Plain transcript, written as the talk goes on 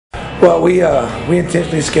Well, we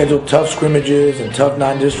intentionally scheduled tough scrimmages and tough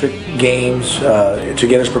non-district games to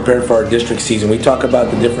get us prepared for our district season. We talk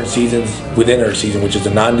about the different seasons within our season, which is the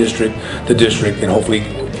non-district, the district, and hopefully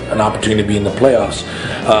an opportunity to be in the playoffs.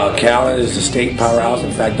 Callan is the state powerhouse.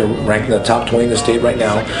 In fact, they're ranked in the top 20 in the state right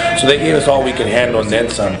now. So they gave us all we could handle and then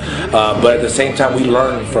some. But at the same time, we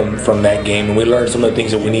learned from that game, and we learned some of the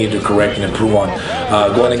things that we needed to correct and improve on.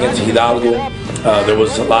 Going against Hidalgo, there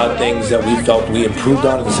was a lot of things that we felt we improved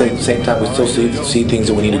on. At the same time, we still see things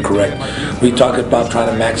that we need to correct. We talk about trying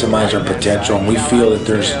to maximize our potential, and we feel that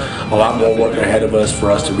there's a lot more work ahead of us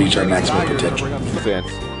for us to reach our maximum potential.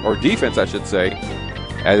 Defense, I should say.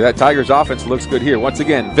 As that Tigers offense looks good here. Once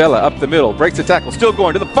again, Vela up the middle, breaks the tackle, still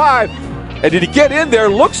going to the 5. And did he get in there?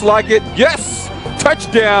 Looks like it. Yes!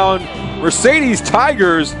 Touchdown, Mercedes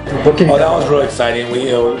Tigers. Oh, that was really exciting.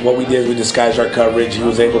 What we did is we disguised our coverage. He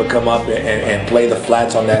was able to come up and play the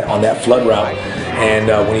flats on that flood route. And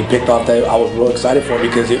when he picked off that, I was real excited for him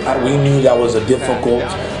because we knew that was a difficult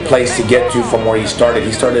place to get to from where he started.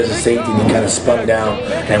 He started as a safety and he kind of spun down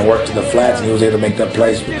and worked to the flats, and he was able to make that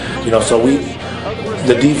play. So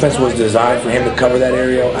the defense was designed for him to cover that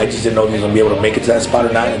area. I just didn't know if he was going to be able to make it to that spot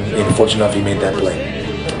or not, and fortunate enough he made that play.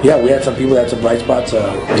 Yeah, we had some people that had some bright spots.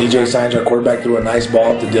 DJ Signs, our quarterback, threw a nice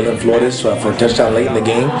ball to Dylan Flores for a touchdown late in the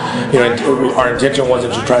game. Our intention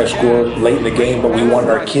wasn't to try to score late in the game, but we wanted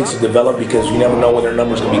our kids to develop because you never know when their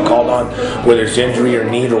numbers can be called on, whether it's injury or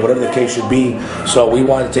need or whatever the case should be. So we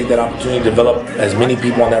wanted to take that opportunity to develop as many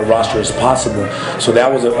people on that roster as possible. So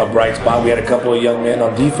that was a bright spot. We had a couple of young men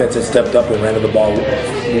on defense that stepped up and ran to the ball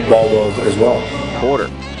as well. Quarter.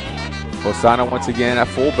 Lozano once again at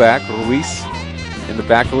fullback. Ruiz in the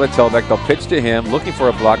backfield at tailback. They'll pitch to him, looking for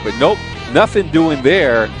a block, but nope, nothing doing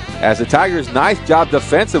there. As the Tigers, nice job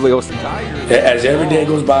defensively. As every day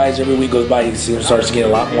goes by, as every week goes by, he starts to get a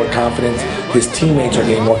lot more confidence. His teammates are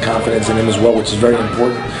getting more confidence in him as well, which is very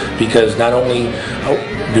important because not only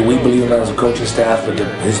do we believe in him as a coaching staff, but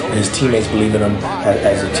his teammates believe in him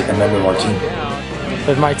as a member of our team.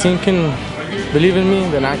 If my team can believe in me,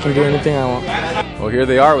 then I can do anything I want. Well, here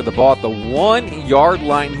they are with the ball at the 1-yard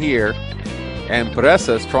line here. And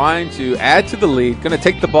Presas trying to add to the lead. Going to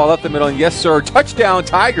take the ball up the middle. And yes, sir, touchdown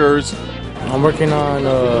Tigers. I'm working on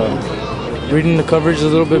reading the coverage a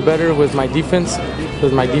little bit better with my defense.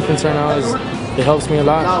 Because my defense right now it helps me a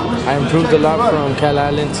lot. I improved a lot from Cal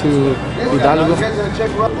Island to Hidalgo.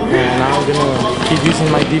 And now I'm going to keep using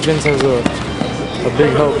my defense as a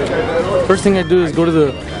big help. First thing I do is go to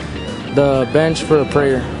the bench for a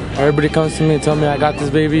prayer. Everybody comes to me and tell me, I got this,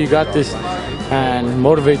 baby, you got this. And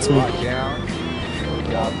motivates me.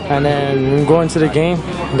 And then when we go into the game,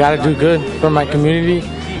 I gotta do good for my community,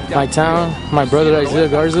 my town, my brother Isaiah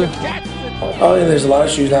Garza. Oh, and there's a lot of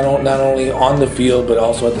issues not only on the field, but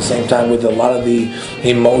also at the same time with a lot of the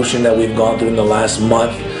emotion that we've gone through in the last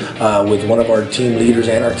month with one of our team leaders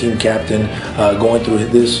and our team captain going through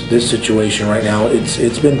this situation right now.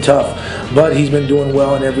 It's been tough, but he's been doing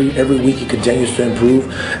well, and every week he continues to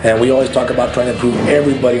improve. And we always talk about trying to improve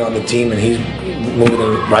everybody on the team, and he's moving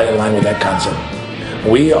right in line with that concept.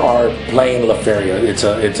 We are playing La Feria. It's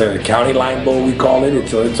a county line bowl, we call it.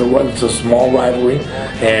 It's a small rivalry,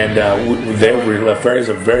 and La Feria is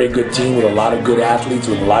a very good team with a lot of good athletes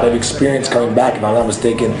with a lot of experience coming back. If I'm not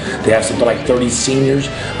mistaken, they have something like 30 seniors.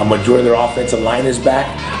 A majority of their offensive line is back.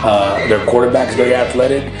 Their quarterback is very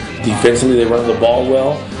athletic. Defensively, they run the ball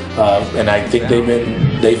well, and I think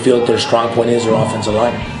they feel that their strong point is their offensive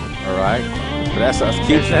line. All right, Presas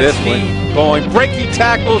keeps this one going. Breaking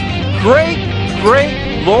tackles, great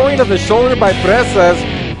lowering of the shoulder by Presas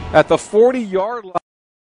at the 40-yard line.